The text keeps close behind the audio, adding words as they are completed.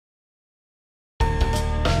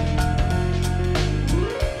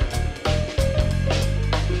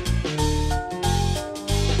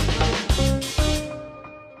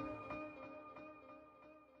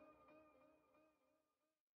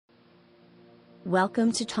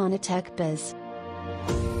Welcome to TECHBIZ.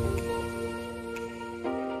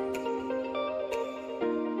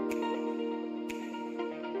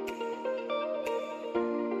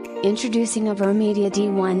 Introducing AVerMedia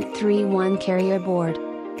D131 Carrier board.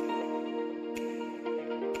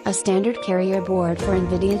 A standard carrier board for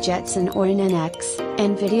Nvidia Jetson Orin NX,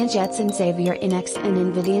 Nvidia Jetson Xavier NX and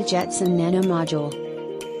Nvidia Jetson Nano module.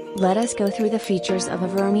 Let us go through the features of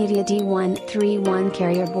AVerMedia D131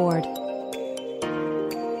 Carrier board.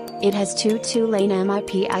 It has two 2-lane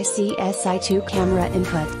MIPIC-SI2 camera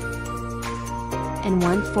input and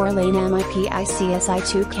one 4-lane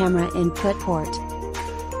MIPIC-SI2 camera input port.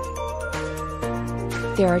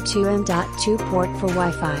 There are two M.2 port for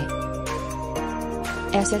Wi-Fi,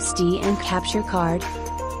 SSD and capture card.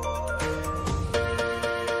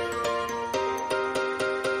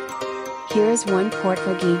 Here is one port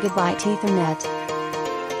for Gigabit Ethernet.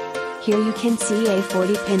 Here you can see a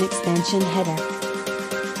 40-pin expansion header.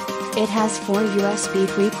 It has 4 USB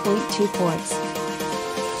 3.2 ports.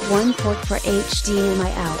 One port for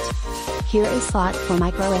HDMI out. Here is slot for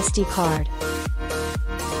microSD card.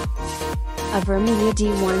 AVerMedia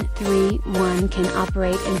D131 can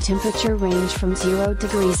operate in temperature range from 0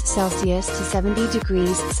 degrees Celsius to 70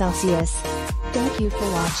 degrees Celsius. Thank you for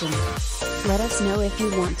watching. Let us know if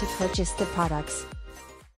you want to purchase the products.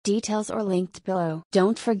 Details are linked below.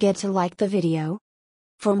 Don't forget to like the video.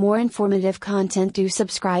 For more informative content, do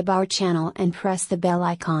subscribe our channel and press the bell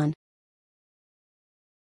icon.